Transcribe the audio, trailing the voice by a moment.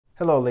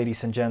Hello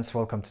ladies and gents,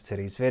 welcome to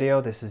today's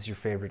video. This is your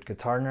favorite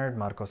guitar nerd,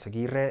 Marcos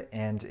Aguirre,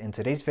 and in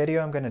today's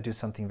video I'm going to do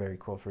something very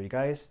cool for you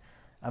guys.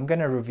 I'm going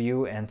to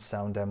review and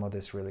sound demo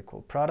this really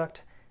cool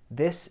product.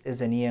 This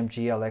is an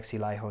EMG Alexi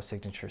Laiho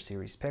Signature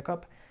Series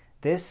pickup.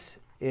 This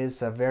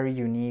is a very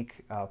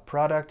unique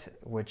product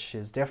which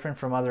is different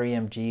from other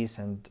EMGs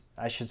and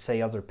I should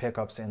say other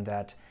pickups in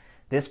that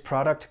this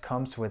product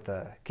comes with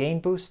a gain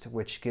boost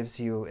which gives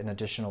you an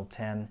additional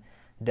 10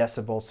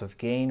 decibels of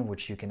gain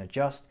which you can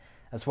adjust,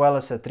 as well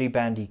as a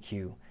 3-band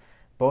EQ.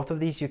 Both of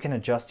these you can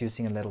adjust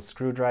using a little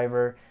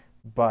screwdriver,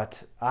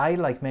 but I,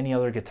 like many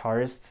other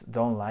guitarists,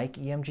 don't like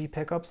EMG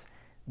pickups.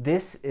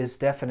 This is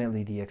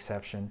definitely the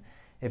exception.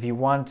 If you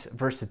want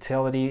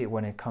versatility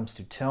when it comes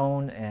to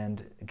tone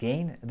and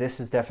gain,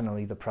 this is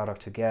definitely the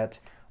product to get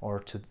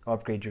or to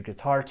upgrade your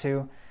guitar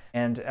to.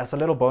 And as a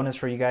little bonus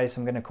for you guys,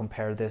 I'm going to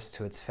compare this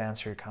to its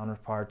fancier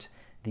counterpart,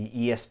 the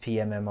ESP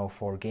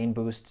MM04 gain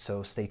boost,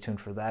 so stay tuned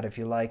for that if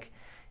you like.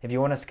 If you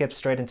want to skip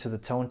straight into the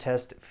tone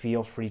test,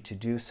 feel free to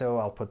do so.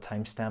 I'll put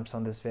timestamps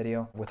on this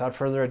video. Without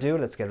further ado,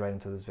 let's get right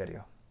into this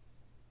video.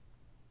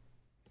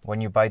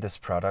 When you buy this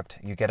product,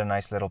 you get a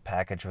nice little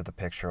package with a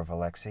picture of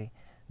Alexi.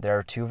 There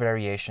are two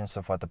variations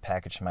of what the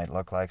package might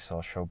look like, so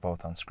I'll show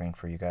both on screen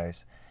for you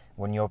guys.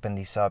 When you open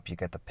these up, you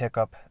get the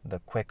pickup, the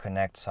quick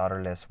connect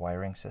solderless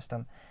wiring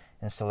system,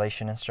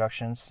 installation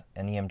instructions,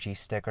 an EMG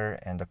sticker,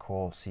 and a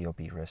cool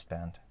COB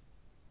wristband.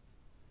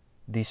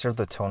 These are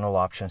the tonal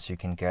options you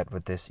can get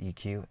with this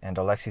EQ, and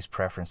Alexi's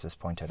preferences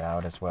pointed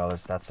out, as well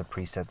as that's a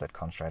preset that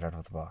comes right out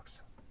of the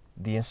box.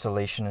 The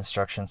installation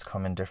instructions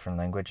come in different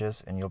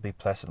languages, and you'll be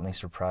pleasantly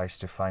surprised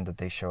to find that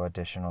they show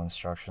additional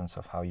instructions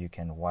of how you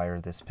can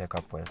wire this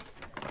pickup with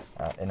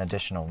an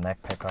additional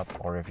neck pickup,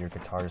 or if your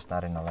guitar is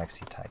not an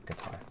Alexi type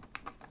guitar.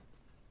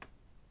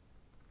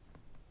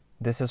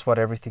 This is what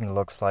everything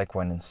looks like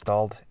when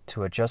installed.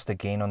 To adjust the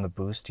gain on the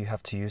boost, you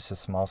have to use a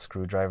small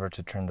screwdriver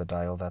to turn the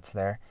dial that's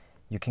there.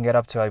 You can get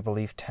up to, I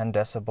believe, 10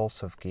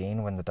 decibels of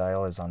gain when the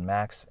dial is on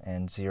max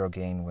and 0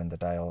 gain when the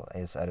dial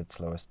is at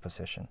its lowest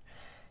position.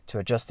 To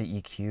adjust the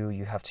EQ,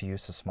 you have to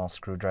use a small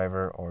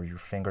screwdriver or your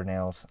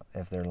fingernails,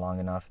 if they're long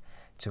enough,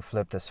 to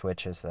flip the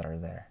switches that are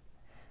there.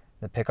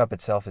 The pickup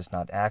itself is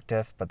not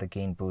active, but the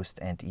gain boost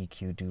and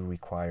EQ do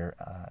require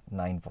a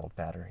 9-volt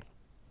battery.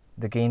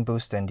 The gain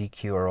boost and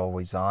EQ are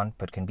always on,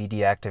 but can be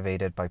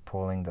deactivated by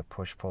pulling the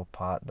push-pull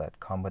pot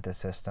that come with the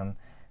system,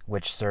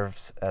 which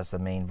serves as the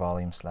main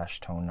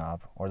volume/tone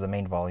knob, or the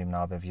main volume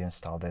knob if you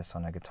install this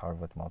on a guitar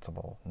with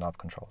multiple knob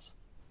controls.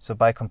 So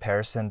by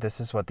comparison, this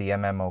is what the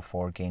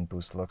MM04 gain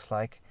boost looks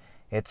like.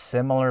 It's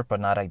similar but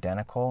not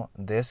identical.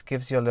 This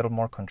gives you a little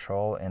more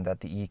control in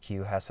that the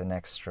EQ has an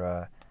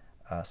extra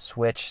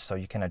switch, so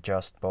you can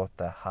adjust both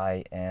the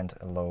high and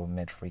low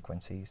mid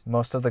frequencies.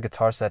 Most of the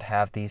guitars that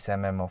have these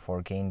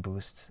MM04 gain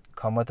boosts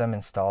come with them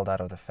installed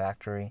out of the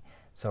factory.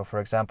 So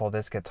for example,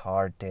 this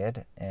guitar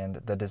did,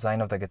 and the design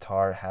of the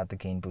guitar had the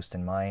gain boost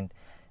in mind,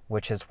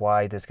 which is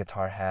why this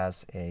guitar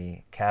has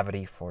a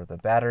cavity for the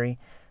battery,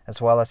 as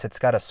well as it's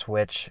got a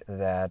switch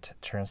that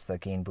turns the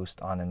gain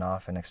boost on and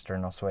off, an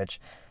external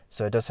switch,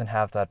 so it doesn't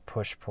have that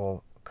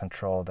push-pull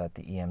control that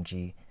the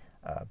EMG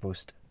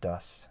boost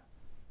does.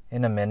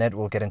 In a minute,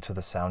 we'll get into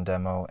the sound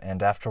demo,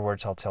 and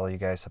afterwards I'll tell you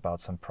guys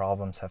about some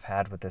problems I've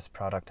had with this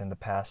product in the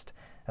past,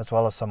 as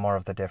well as some more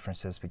of the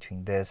differences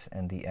between this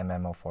and the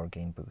MM04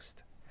 gain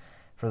boost.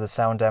 For the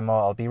sound demo,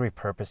 I'll be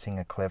repurposing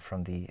a clip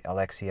from the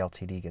Alexi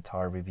LTD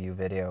guitar review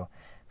video,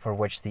 for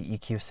which the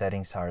EQ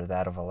settings are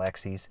that of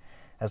Alexi's,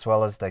 as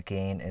well as the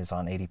gain is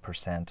on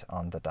 80%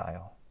 on the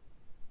dial.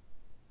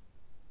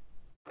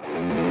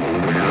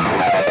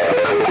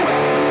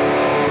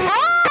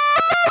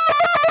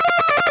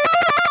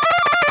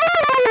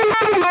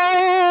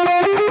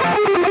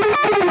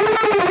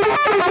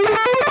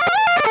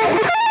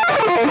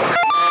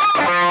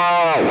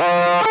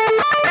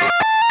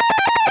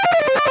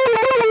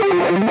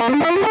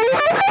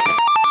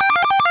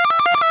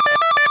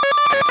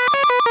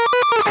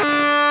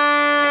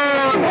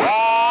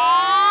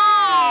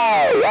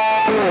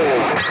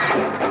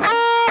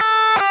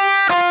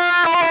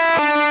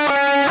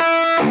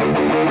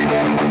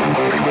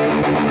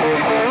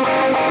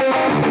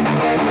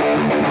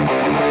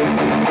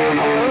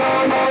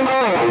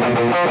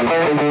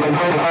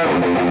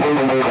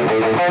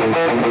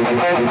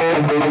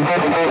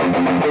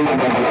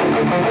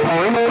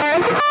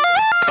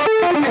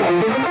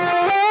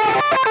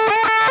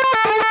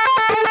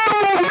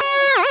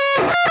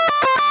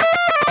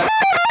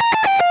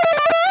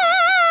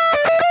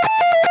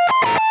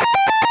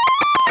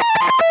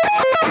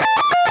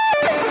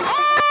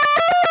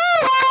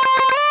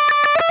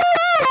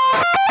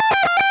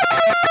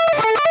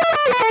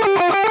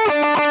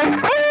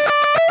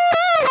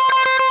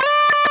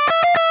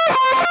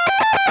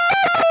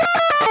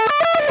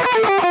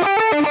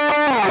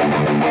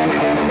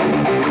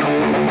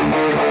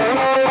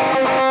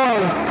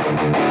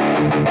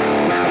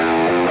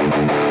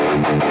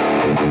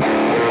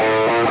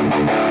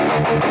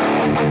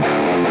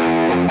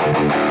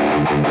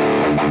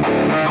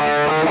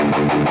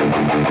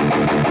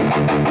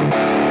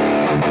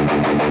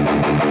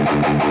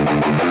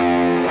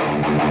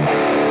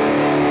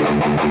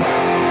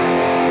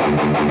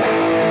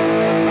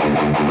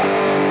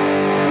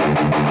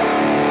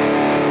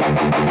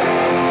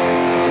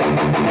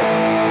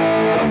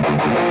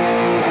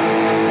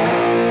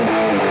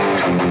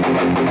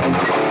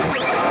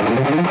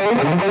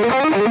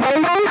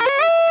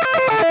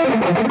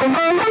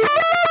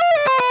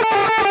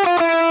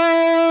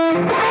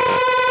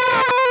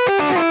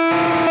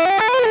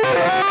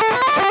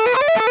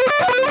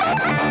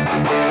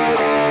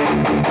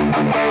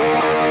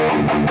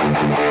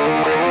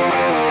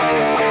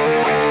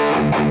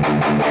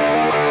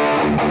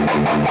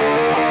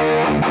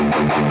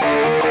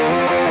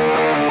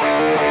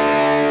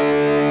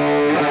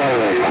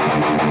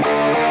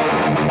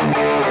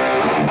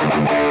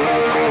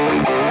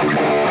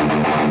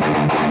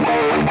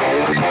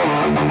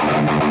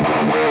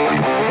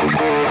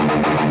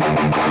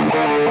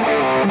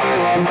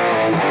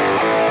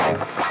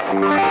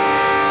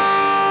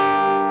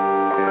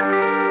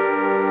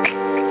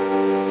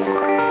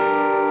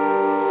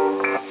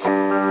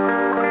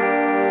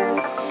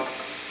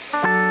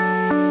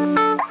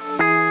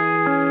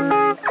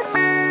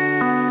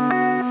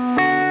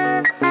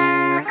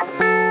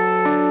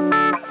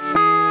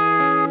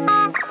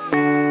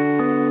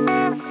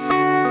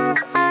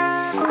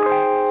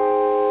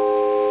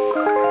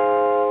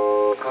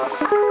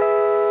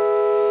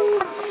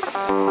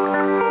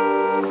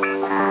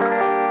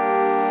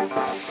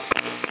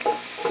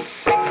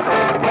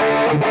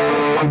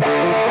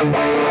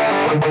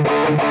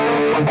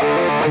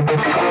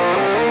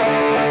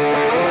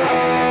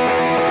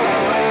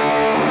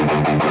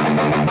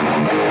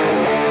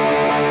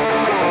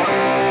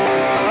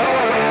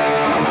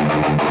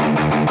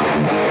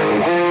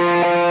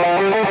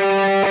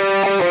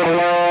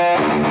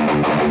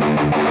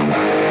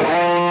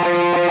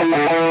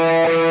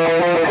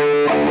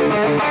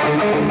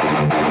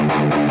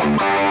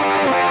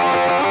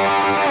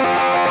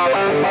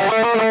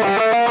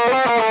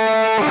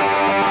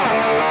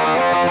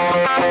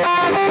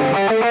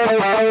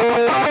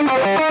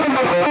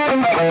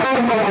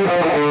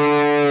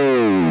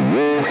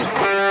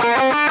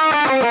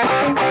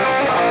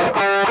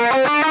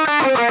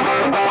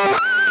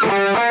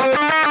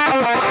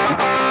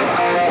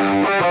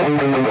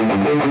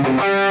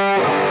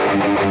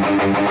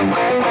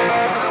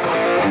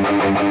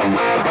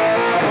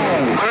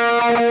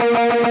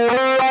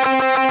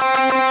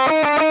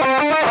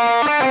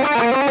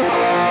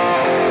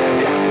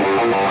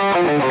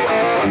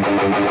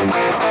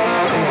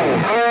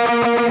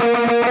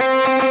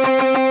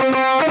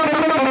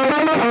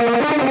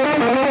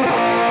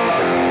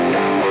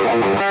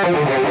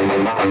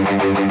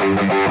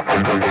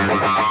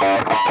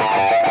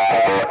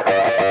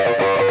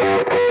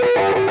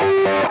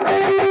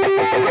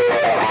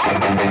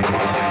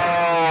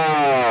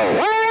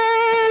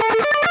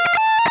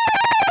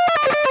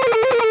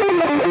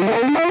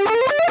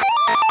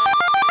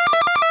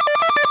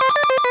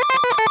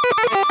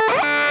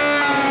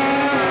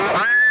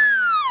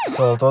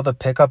 So although the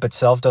pickup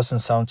itself doesn't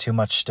sound too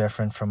much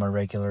different from a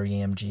regular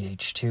EMG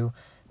H2,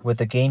 with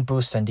the gain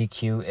boost and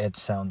EQ it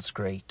sounds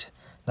great.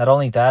 Not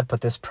only that, but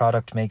this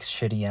product makes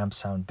shitty amps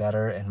sound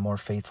better and more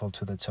faithful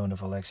to the tone of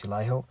Alexi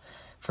Laiho.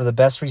 For the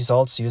best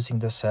results using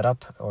this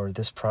setup, or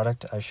this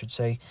product I should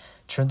say,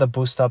 turn the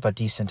boost up a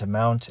decent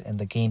amount and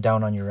the gain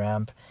down on your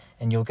amp,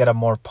 and you'll get a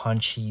more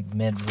punchy,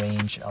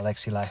 mid-range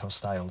Alexi Laiho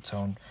style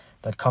tone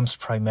that comes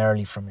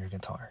primarily from your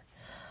guitar.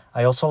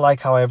 I also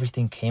like how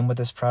everything came with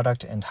this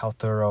product and how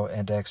thorough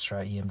and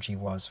extra EMG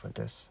was with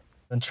this.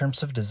 In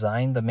terms of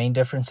design, the main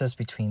differences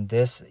between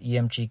this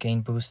EMG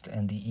gain boost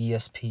and the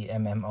ESP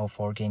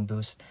MM04 gain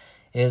boost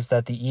is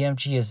that the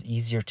EMG is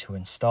easier to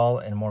install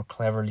and more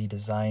cleverly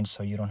designed,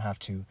 so you don't have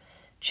to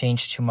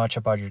change too much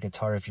about your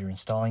guitar if you're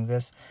installing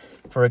this.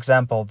 For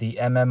example, the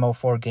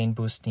MM04 gain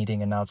boost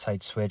needing an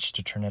outside switch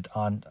to turn it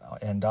on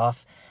and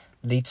off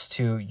leads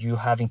to you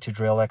having to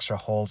drill extra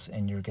holes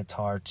in your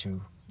guitar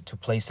to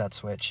place that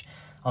switch,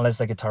 unless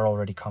the guitar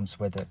already comes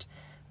with it,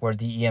 where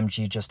the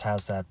EMG just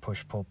has that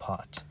push-pull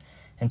pot.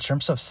 In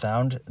terms of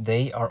sound,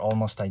 they are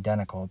almost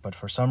identical, but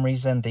for some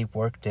reason they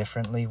work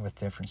differently with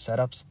different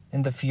setups.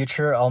 In the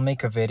future, I'll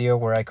make a video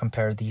where I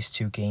compare these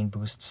two gain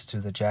boosts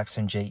to the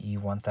Jackson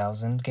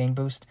JE1000 gain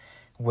boost,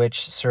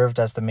 which served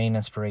as the main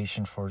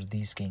inspiration for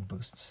these gain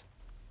boosts.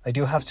 I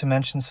do have to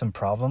mention some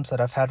problems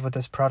that I've had with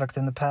this product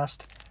in the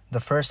past. The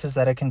first is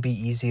that it can be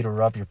easy to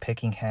rub your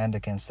picking hand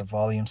against the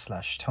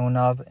volume/tone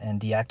knob and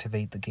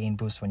deactivate the gain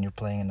boost when you're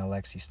playing an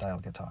Alexi style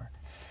guitar.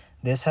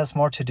 This has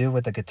more to do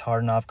with the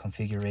guitar knob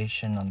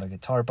configuration on the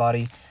guitar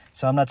body,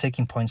 so I'm not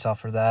taking points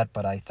off for that,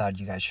 but I thought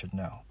you guys should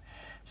know.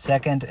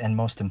 Second, and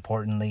most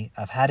importantly,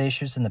 I've had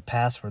issues in the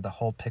past where the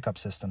whole pickup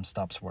system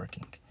stops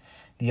working.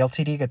 The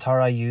LTD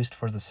guitar I used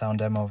for the sound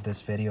demo of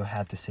this video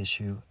had this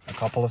issue a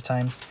couple of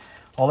times.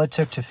 All it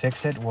took to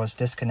fix it was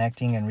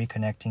disconnecting and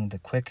reconnecting the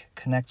quick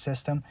connect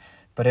system,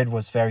 but it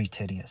was very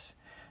tedious.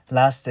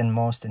 Last and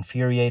most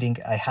infuriating,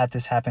 I had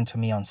this happen to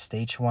me on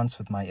stage once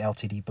with my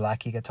LTD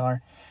Blackie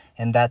guitar,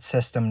 and that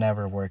system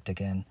never worked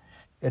again.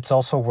 It's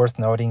also worth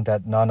noting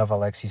that none of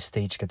Alexi's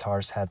stage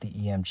guitars had the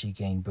EMG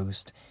gain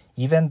boost.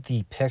 Even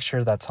the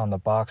picture that's on the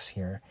box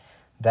here,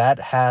 that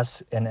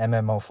has an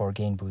MM04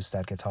 gain boost,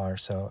 that guitar,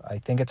 so I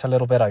think it's a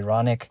little bit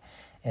ironic.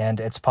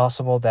 And it's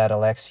possible that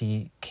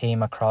Alexi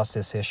came across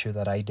this issue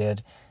that I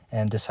did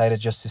and decided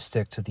just to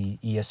stick to the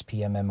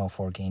ESP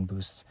MM04 gain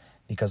boosts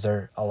because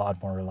they're a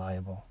lot more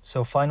reliable.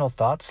 So final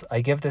thoughts,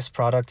 I give this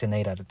product an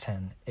 8 out of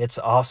 10. It's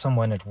awesome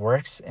when it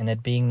works, and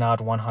it being not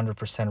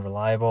 100%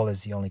 reliable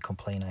is the only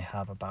complaint I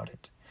have about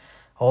it.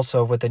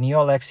 Also, with the new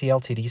Alexi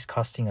LTDs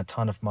costing a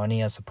ton of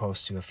money as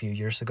opposed to a few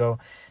years ago,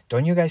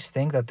 don't you guys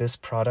think that this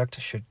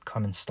product should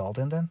come installed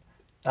in them?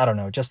 I don't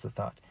know, just a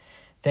thought.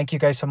 Thank you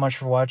guys so much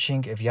for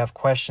watching. If you have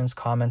questions,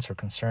 comments, or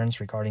concerns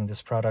regarding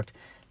this product,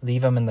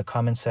 leave them in the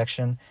comment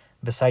section.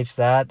 Besides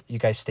that, you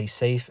guys stay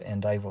safe,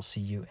 and I will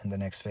see you in the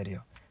next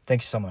video.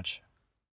 Thank you so much.